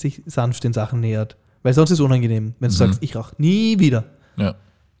sich sanft den Sachen nähert. Weil sonst ist es unangenehm, wenn du sagst, ich rauche nie wieder. Ja.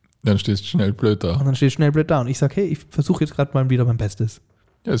 Dann stehst du schnell blöd da. Und ich sage, hey, ich versuche jetzt gerade mal wieder mein Bestes.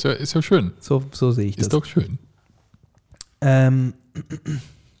 Ja, ist ja schön. So sehe ich das. Ist doch schön.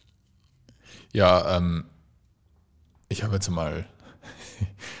 Ich habe jetzt mal,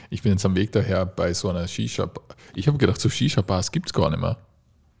 ich bin jetzt am Weg daher bei so einer Shisha-Bar. Ich habe gedacht, so Shisha-Bars gibt es gar nicht mehr.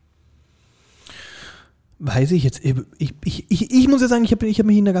 Weiß ich jetzt. Ich muss ja sagen, ich hab mich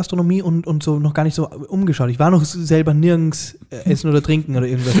in der Gastronomie und so noch gar nicht so umgeschaut. Ich war noch selber nirgends essen oder trinken oder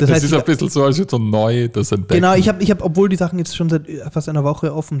irgendwas. Das heißt, ist ein bisschen so, als so neu das entdecken. Genau, ich hab, obwohl die Sachen jetzt schon seit fast einer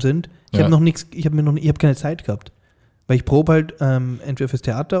Woche offen sind, ich habe keine Zeit gehabt. Weil ich probe halt entweder fürs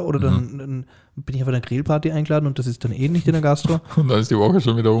Theater oder dann bin ich auf einer Grillparty eingeladen und das ist dann nicht in der Gastro. Und dann ist die Woche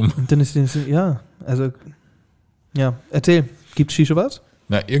schon wieder um. Und dann erzähl, gibt's Shisha-Bars?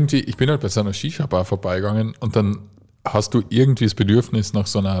 Na, irgendwie, ich bin halt bei so einer Shisha-Bar vorbeigegangen und dann hast du irgendwie das Bedürfnis nach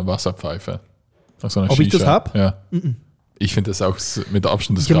so einer Wasserpfeife. Nach so einer Ob Shisha. Ich das habe? Ja. Ich finde das auch mit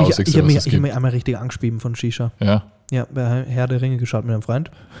Abstand das Ich habe Grausigste, mich einmal richtig angeschrieben von Shisha. Ja. Ja, bei Herr der Ringe geschaut mit einem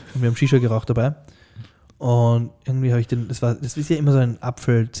Freund und wir haben Shisha geraucht dabei. Und irgendwie habe ich das ist ja immer so ein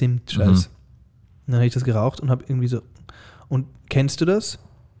Apfel-Zimt-Scheiß. Und dann habe ich das geraucht und habe irgendwie so, und kennst du das?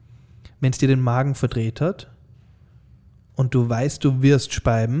 Wenn es dir den Magen verdreht hat und du weißt, du wirst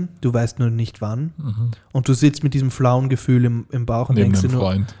speiben, du weißt nur nicht wann und du sitzt mit diesem flauen Gefühl im Bauch und Neben denkst dir nur,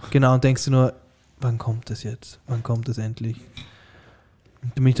 Freund. genau, und denkst dir nur, wann kommt das jetzt? Wann kommt das endlich?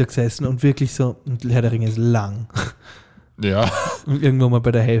 Und dann bin ich da gesessen und wirklich so, und Herr der Ringe ist lang. Ja. Und irgendwann mal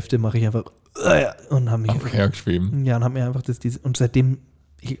bei der Hälfte mache ich einfach und habe mich Einfach hergeschrieben. Ja, und habe mir einfach und seitdem,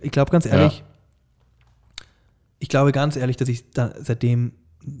 ich glaube ganz ehrlich, dass ich seitdem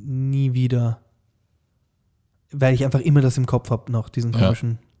nie wieder, weil ich einfach immer das im Kopf habe noch, diesen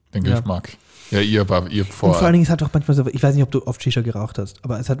komischen. Den Geschmack. Ja, ihr vor. Und vor allen Dingen, es hat auch manchmal so, ich weiß nicht, ob du oft Shisha geraucht hast,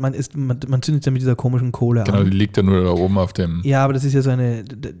 aber man zündet ja mit dieser komischen Kohle genau, an. die liegt ja nur da oben auf dem. Ja, aber das ist ja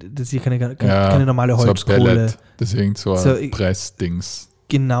das ist hier keine normale Holzkohle. So ein Pellet, das ist irgend so ein Pressdings.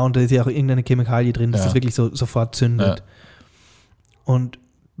 Genau, und da ist ja auch irgendeine Chemikalie drin, dass das wirklich sofort zündet. Ja. Und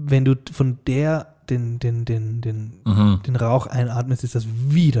wenn du von der den Rauch einatmest, ist das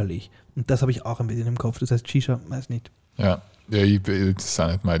widerlich. Und das habe ich auch ein bisschen im Kopf. Das heißt, Shisha, weiß nicht. Ja, das ist auch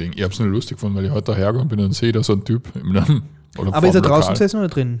nicht mein Ding. Ich habe es nur lustig gefunden, weil ich heute hergekommen bin und sehe da so ein Typ. Aber ist er draußen gesessen oder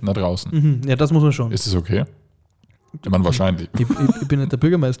drin? Na, draußen. Ja, das muss man schon. Ist das okay? Ich meine, wahrscheinlich. Ich bin nicht der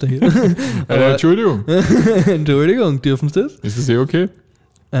Bürgermeister hier. Entschuldigung. Entschuldigung, dürfen Sie das? Ist das okay?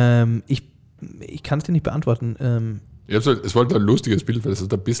 Ich kann es dir nicht beantworten. Es war halt ein lustiges Bild, weil es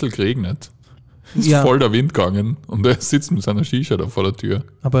hat ein bisschen geregnet. Es ist voll der Wind gegangen und er sitzt mit seiner Shisha da vor der Tür.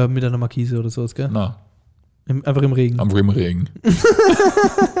 Aber mit einer Markise oder sowas, gell? Nein. Einfach im Regen. Einfach im Regen.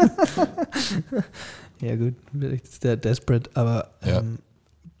 Ja gut, vielleicht ist der desperate, aber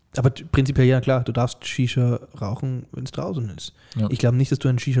prinzipiell ja klar, du darfst Shisha rauchen, wenn es draußen ist. Ja. Ich glaube nicht, dass du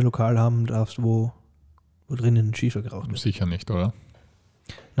ein Shisha-Lokal haben darfst, wo drinnen Shisha geraucht wird. Sicher nicht, oder?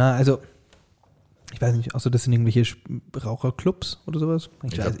 Na, also ich weiß nicht, außer das sind irgendwelche Raucherclubs oder sowas.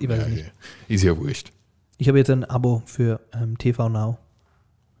 Ich weiß nicht. Ist ja wurscht. Ich habe jetzt ein Abo für TVNow.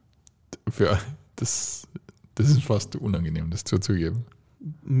 Das ist fast unangenehm, das zuzugeben.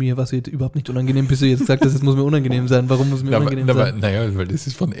 Mir war es jetzt überhaupt nicht unangenehm, bis du jetzt gesagt hast, es muss mir unangenehm sein. Warum muss mir unangenehm sein? Naja, weil das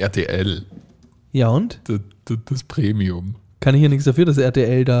ist von RTL. Ja und? Das Premium. Kann ich ja nichts dafür, dass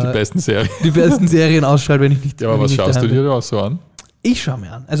RTL da die besten Serien ausstrahlt, wenn ich nicht. Ja, aber was schaust du dir da so an? Ich schaue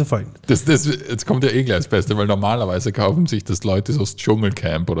mir an. Also folgendes. Jetzt kommt ja gleich das Beste, weil normalerweise kaufen sich das Leute so das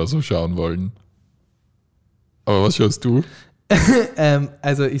Dschungelcamp oder so schauen wollen. Aber was schaust du?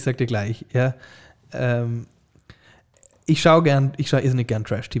 Also ich sag dir gleich, ja. Ich schaue irrsinnig gern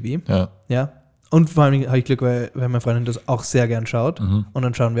Trash-TV. Ja. Und vor allem habe ich Glück, weil meine Freundin das auch sehr gern schaut. Und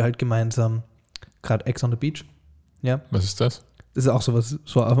dann schauen wir halt gemeinsam gerade Ex on the Beach. Ja. Was ist das? Das ist auch sowas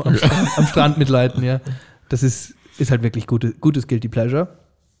so am Strand mit Leuten, ja. Das ist halt wirklich gutes Guilty Pleasure.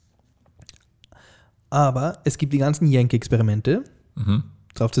 Aber es gibt die ganzen Yankee-Experimente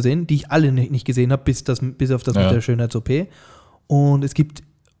drauf zu sehen, die ich alle nicht gesehen habe, bis auf das mit der Schönheits-OP. Und es gibt,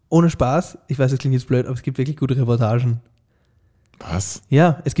 ohne Spaß, ich weiß, das klingt jetzt blöd, aber es gibt wirklich gute Reportagen. Was?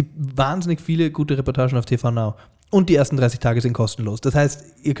 Ja, es gibt wahnsinnig viele gute Reportagen auf TVNow. Und die ersten 30 Tage sind kostenlos. Das heißt,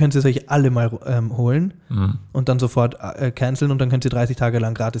 ihr könnt es euch alle mal holen und dann sofort canceln und dann könnt ihr 30 Tage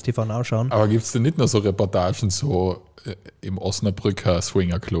lang gratis TVNow schauen. Aber gibt es denn nicht nur so Reportagen so im Osnabrücker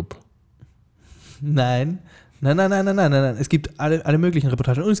Swinger Club? Nein. Es gibt alle möglichen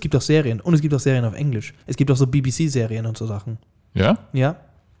Reportagen und es gibt auch Serien. Und es gibt auch Serien auf Englisch. Es gibt auch so BBC-Serien und so Sachen. Ja? Ja.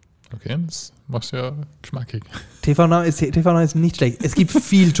 Okay, das machst du ja geschmackig. TVNow ist nicht schlecht. Es gibt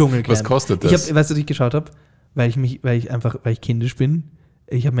viel Dschungelcamp. Was kostet das? Weißt du, was ich geschaut habe? Weil ich kindisch bin.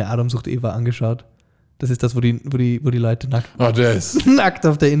 Ich habe mir Adam sucht Eva angeschaut. Das ist das, wo die Leute nackt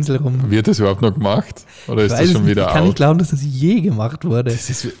auf der Insel rum. Wird das überhaupt noch gemacht? Oder ist das schon wieder out? Ich kann nicht glauben, dass das je gemacht wurde.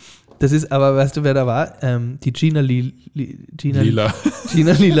 Das ist aber, weißt du, wer da war? Die Gina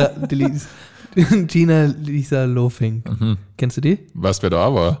Lisa Lofing. Kennst du die? Was, wer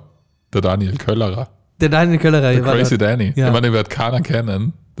da war? Der Daniel Köllerer. Der Crazy Danny. Ja. Ich meine, den wird keiner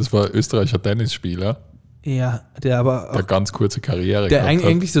kennen. Das war ein österreichischer Tennisspieler. Ja, der aber auch... Der ganz kurze Karriere der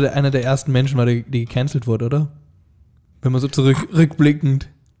eigentlich so einer der ersten Menschen war, die gecancelt wurde, oder? Wenn man so rückblickend...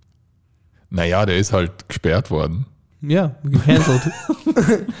 Naja, der ist halt gesperrt worden. Ja, gecancelt.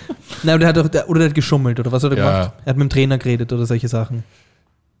 Nein, aber der hat geschummelt, oder was hat er gemacht? Er hat mit dem Trainer geredet oder solche Sachen.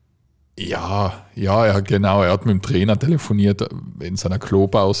 Ja, genau. Er hat mit dem Trainer telefoniert in seiner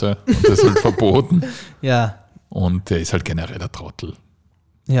Klopause und das ist halt verboten. Ja. Und der ist halt generell der Trottel.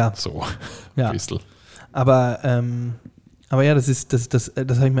 Ja. So, ein bisschen. Aber ja, das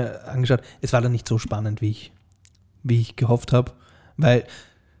habe ich mir angeschaut. Es war dann nicht so spannend, wie wie ich gehofft habe. Weil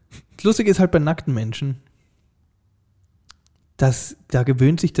das Lustige ist halt bei nackten Menschen, da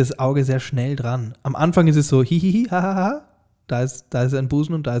gewöhnt sich das Auge sehr schnell dran. Am Anfang ist es so, hihihi, hahaha, da ist ein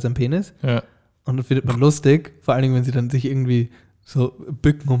Busen und da ist ein Penis. Ja. Und das findet man lustig, vor allen Dingen, wenn sie dann sich irgendwie so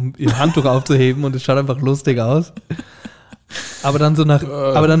bücken, um ihr Handtuch aufzuheben und es schaut einfach lustig aus. Aber dann so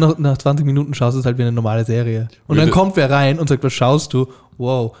nach 20 Minuten schaust du es halt wie eine normale Serie. Und dann kommt wer rein und sagt, was schaust du?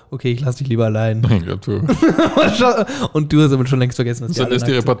 Wow, okay, ich lass dich lieber allein. Ich glaub, du. Und du hast aber schon längst vergessen, dass Sind das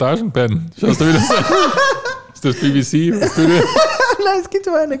die Reportagen, Ben? Schaust du wieder so? Ist das BBC? Nein, es gibt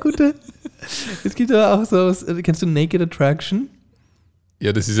aber eine gute. Es gibt aber auch so, kennst du Naked Attraction?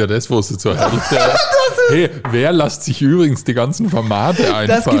 Ja, das ist ja das, wo sie zur Hälfte. Hey, wer lässt sich übrigens die ganzen Formate einfallen?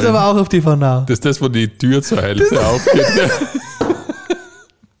 Das gibt es aber auch auf TVNow. Das ist das, wo die Tür zur Hälfte aufgeht.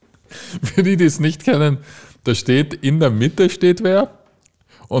 Für die es nicht kennen, da steht, in der Mitte steht wer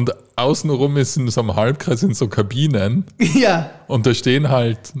und außenrum ist in so einem Halbkreis in so Kabinen. Ja. Und da stehen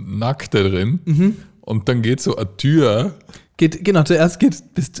halt Nackte drin. Und dann geht so eine Tür.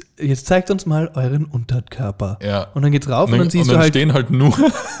 Jetzt zeigt uns mal euren Unterkörper. Ja. Und dann geht's rauf und dann siehst du halt. Stehen halt nur.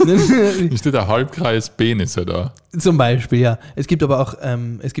 Dann steht der Halbkreis Penisse da. Zum Beispiel, ja. Es gibt aber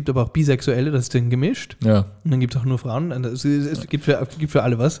auch Bisexuelle, das ist dann gemischt. Ja. Und dann gibt es auch nur Frauen. Es gibt für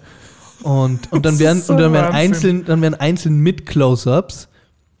alle was. Und dann werden einzeln mit Close-Ups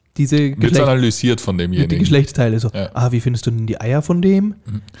wird analysiert von demjenigen. Die Geschlechtsteile so. Ja. Wie findest du denn die Eier von dem?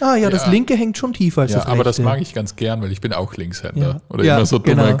 Das linke hängt schon tiefer als das rechte. Aber das mag ich ganz gern, weil ich bin auch Linkshänder. Ja. Oder immer so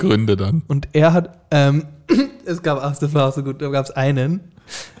dumme Gründe dann. Und er hat, das war auch so gut, da gab es einen,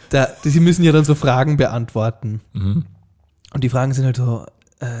 sie müssen ja dann so Fragen beantworten. Und die Fragen sind halt so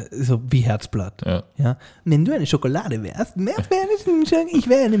wie Herzblatt. Ja. Wenn du eine Schokolade wärst, ich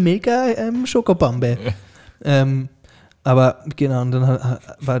wäre eine Milka Schokobombe. Aber genau, und dann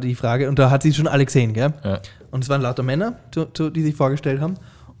war die Frage, und da hat sie schon alle gesehen, gell? Ja. Und es waren lauter Männer, die sich vorgestellt haben.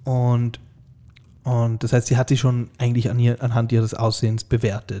 Und das heißt, sie hat sie schon eigentlich anhand ihres Aussehens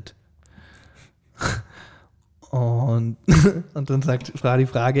bewertet. Und dann war die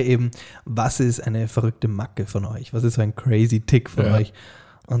Frage eben, was ist eine verrückte Macke von euch? Was ist so ein crazy Tick von euch?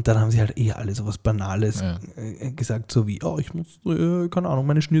 Und dann haben sie halt alle sowas Banales gesagt, so wie, ich muss, keine Ahnung,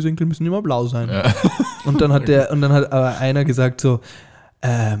 meine Schnürsenkel müssen immer blau sein. Ja. Und dann hat aber einer gesagt so,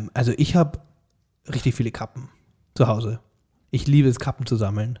 also ich habe richtig viele Kappen zu Hause. Ich liebe es, Kappen zu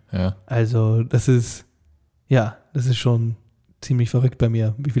sammeln. Ja. Also das ist schon ziemlich verrückt bei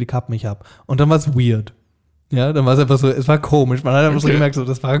mir, wie viele Kappen ich habe. Und dann war es weird. Ja, dann war es einfach so, es war komisch. Man hat einfach so gemerkt, so,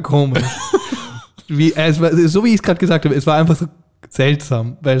 das war komisch. So wie ich es gerade gesagt habe, es war einfach so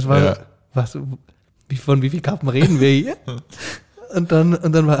seltsam, weil es war, von wie vielen Kappen reden wir hier? Und dann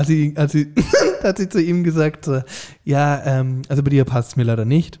hat sie zu ihm gesagt, so, also bei dir passt es mir leider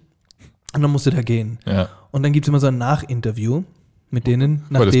nicht. Und dann musste der gehen. Ja. Und dann gibt es immer so ein Nachinterview mit denen.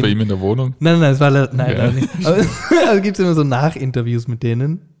 War das bei ihm in der Wohnung? Nein, es war leider nicht. Aber gibt es immer so Nachinterviews mit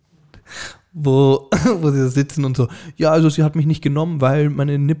denen, wo sie so sitzen und so, also sie hat mich nicht genommen, weil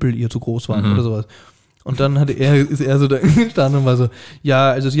meine Nippel ihr zu groß waren oder sowas. Und dann ist er so da gestanden und war so,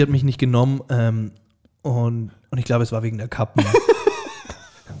 also sie hat mich nicht genommen und ich glaube, es war wegen der Kappen.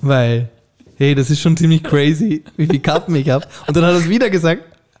 Weil, hey, das ist schon ziemlich crazy, wie viele Kappen ich habe. Und dann hat er es wieder gesagt.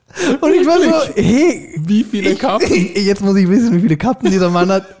 Und ich war so, hey, wie viele Kappen? Jetzt muss ich wissen, wie viele Kappen dieser Mann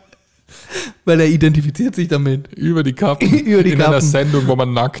hat. Weil er identifiziert sich damit. Über die Kappen. In einer Sendung, wo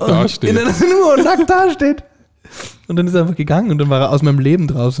man nackt dasteht. In einer Sendung, wo man nackt dasteht. Und dann ist er einfach gegangen und dann war er aus meinem Leben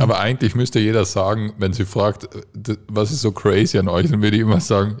draußen. Aber eigentlich müsste jeder sagen, wenn sie fragt, was ist so crazy an euch, dann würde ich immer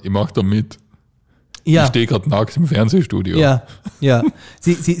sagen, ich mache da mit. Ja. Ich stehe gerade nackt im Fernsehstudio. Ja.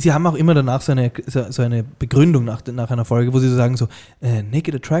 Sie haben auch immer danach so eine Begründung nach einer Folge, wo sie so sagen so,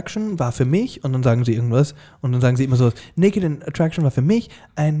 Naked Attraction war für mich, und dann sagen sie irgendwas und dann sagen sie immer so, Naked Attraction war für mich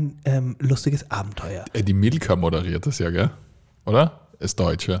ein lustiges Abenteuer. Die Milka moderiert das ja, gell? Oder? Das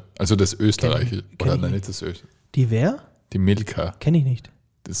Deutsche. Also das Österreichische. Oder nein, nicht das Österreichische. Die wer? Die Milka. Kenne ich nicht.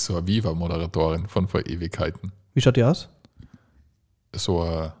 Das ist so eine Viva-Moderatorin von vor Ewigkeiten. Wie schaut die aus? So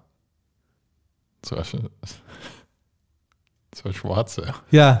eine schwarze.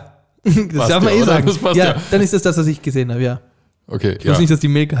 Ja, das darf man sagen. Ja, dann ist das, was ich gesehen habe, ja. Okay, ich weiß nicht, dass die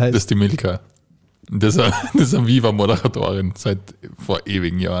Milka heißt. Das ist die Milka. Das ist eine Viva-Moderatorin seit vor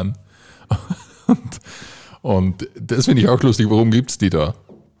ewigen Jahren. Und das finde ich auch lustig. Warum gibt es die da?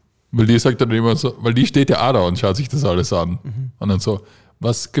 Weil die sagt dann immer so, weil die steht ja auch da und schaut sich das alles an. Und dann so,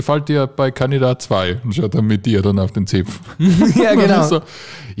 Was gefällt dir bei Kandidat 2? Und schaut dann mit dir dann auf den Zipf. Ja, genau. So,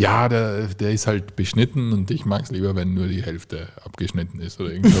 ja, der ist halt beschnitten und ich mag es lieber, wenn nur die Hälfte abgeschnitten ist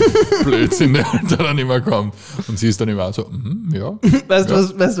oder irgend so Blödsinn, der dann immer kommt. Und sie ist dann immer so, ja. Weißt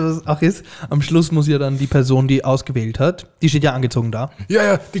du, was auch ist? Am Schluss muss ja dann die Person, die ausgewählt hat, die steht ja angezogen da.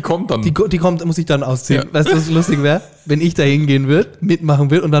 Ja, die kommt dann. Die kommt, muss ich dann ausziehen. Ja. Weißt du, was lustig wäre? Wenn ich da hingehen würde,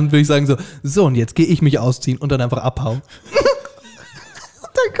 mitmachen würde und dann würde ich sagen so und jetzt gehe ich mich ausziehen und dann einfach abhauen.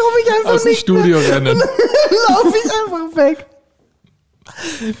 Dann komme ich einfach aus dem nicht Studio mehr. rennen. Dann laufe ich einfach weg.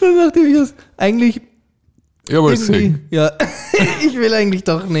 Und nachdem ich das eigentlich Ja, sehen. ja, ich will eigentlich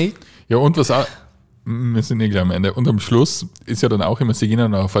doch nicht. Ja, und was auch, wir sind gleich am Ende. Und am Schluss ist ja dann auch immer, sie gehen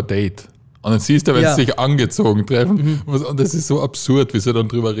dann auf ein Date. Und dann siehst du, wenn sie sich angezogen treffen. Und das ist so absurd, wie sie dann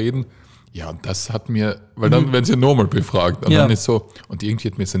drüber reden. Ja, und das hat mir, weil dann werden sie nochmal befragt. Und dann ist so, und irgendwie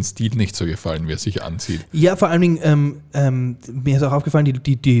hat mir sein Stil nicht so gefallen, wie er sich anzieht. Ja, vor allen Dingen, mir ist auch aufgefallen,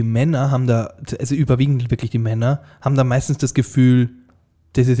 die Männer haben da, also überwiegend wirklich die Männer, haben da meistens das Gefühl,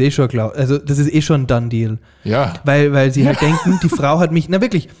 das ist eh schon klar, also das ist eh schon ein Done-Deal. Ja. Weil sie halt denken, die Frau hat mich, na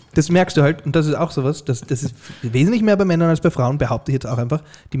wirklich, das merkst du halt, und das ist auch sowas, das ist wesentlich mehr bei Männern als bei Frauen, behaupte ich jetzt auch einfach.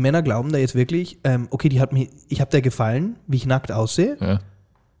 Die Männer glauben da jetzt wirklich, okay, ich habe der gefallen, wie ich nackt aussehe. Ja.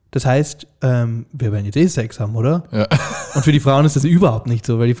 Das heißt, wir werden jetzt eh Sex haben, oder? Ja. Und für die Frauen ist das überhaupt nicht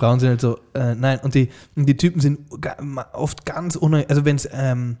so, weil die Frauen sind halt so, nein, und die Typen sind oft ganz also wenn es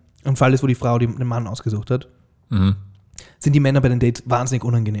ein Fall ist, wo die Frau den Mann ausgesucht hat, sind die Männer bei den Dates wahnsinnig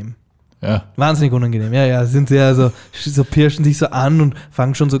unangenehm. Ja. Wahnsinnig unangenehm, ja, sind sehr so pirschen sich so an und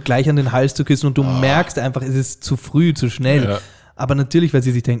fangen schon so gleich an den Hals zu küssen und du merkst einfach, es ist zu früh, zu schnell. Ja. Aber natürlich, weil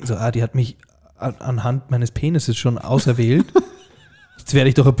sie sich denken so, die hat mich anhand meines Penises schon auserwählt. Jetzt werde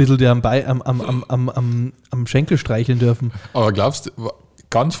ich doch ein bisschen dir am Schenkel streicheln dürfen. Aber glaubst du,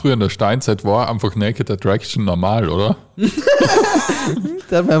 ganz früher in der Steinzeit war einfach Naked Attraction normal, oder?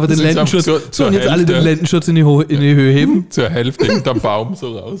 Da hat man einfach den Lendenschutz. So, und jetzt alle den Lendenschutz in die Höhe heben. Zur Hälfte hinterm Baum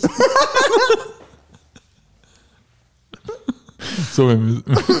so raus. So, wir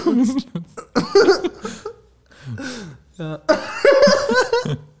müssen. Ja.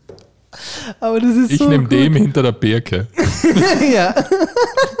 Aber das ist ich nehme dem hinter der Birke. Ja.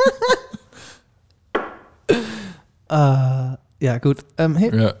 Ja, gut.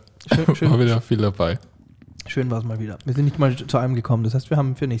 Hey. Ja, schön, war wieder viel dabei. Schön war es mal wieder. Wir sind nicht mal zu einem gekommen. Das heißt, wir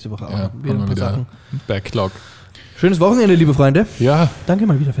haben für nächste Woche auch wieder ein paar Sachen. Backlog. Schönes Wochenende, liebe Freunde. Ja. Danke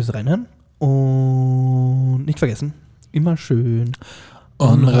mal wieder fürs Reinhören. Und nicht vergessen, immer schön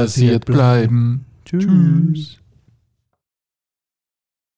unrasiert bleiben. Tschüss.